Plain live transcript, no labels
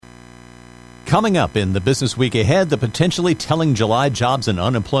Coming up in the business week ahead, the potentially telling July jobs and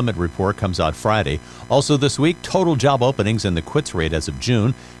unemployment report comes out Friday. Also this week, total job openings and the quits rate as of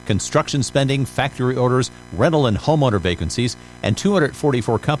June, construction spending, factory orders, rental and homeowner vacancies, and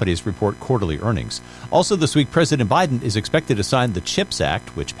 244 companies report quarterly earnings. Also this week, President Biden is expected to sign the CHIPS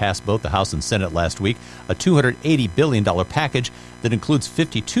Act, which passed both the House and Senate last week, a $280 billion package that includes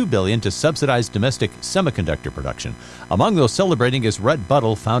 $52 billion to subsidize domestic semiconductor production. Among those celebrating is Rhett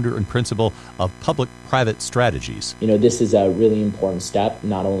Buttle, founder and principal of Public-Private Strategies. This is a really important step,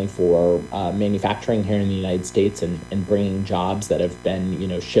 not only for manufacturing here in the United States and bringing jobs that have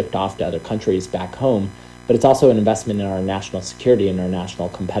been, shipped off to other countries back home, but it's also an investment in our national security and our national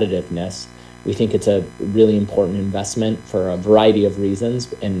competitiveness. We think it's a really important investment for a variety of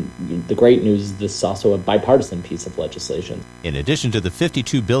reasons, and the great news is this is also a bipartisan piece of legislation. In addition to the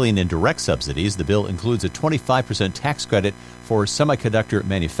 $52 billion in direct subsidies, the bill includes a 25% tax credit for semiconductor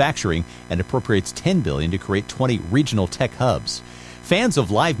manufacturing and appropriates $10 billion to create 20 regional tech hubs. Fans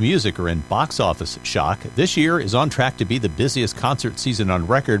of live music are in box office shock. This year is on track to be the busiest concert season on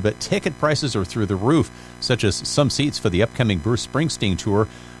record, but ticket prices are through the roof, such as some seats for the upcoming Bruce Springsteen tour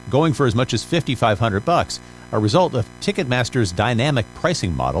going for as much as $5,500, a result of Ticketmaster's dynamic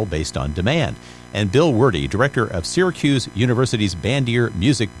pricing model based on demand. And Bill Werde, director of Syracuse University's Bandier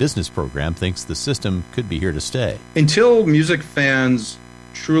Music Business Program, thinks the system could be here to stay. Until music fans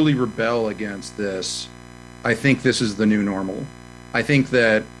truly rebel against this, I think this is the new normal. I think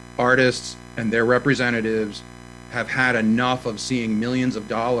that artists and their representatives have had enough of seeing millions of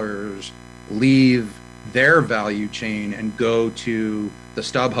dollars leave their value chain and go to the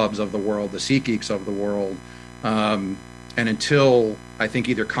StubHubs of the world, the SeatGeeks of the world. And until I think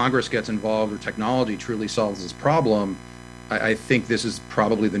either Congress gets involved or technology truly solves this problem, I think this is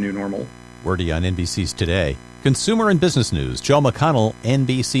probably the new normal. Werde on NBC's Today. Consumer and Business News, Joe McConnell,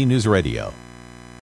 NBC News Radio.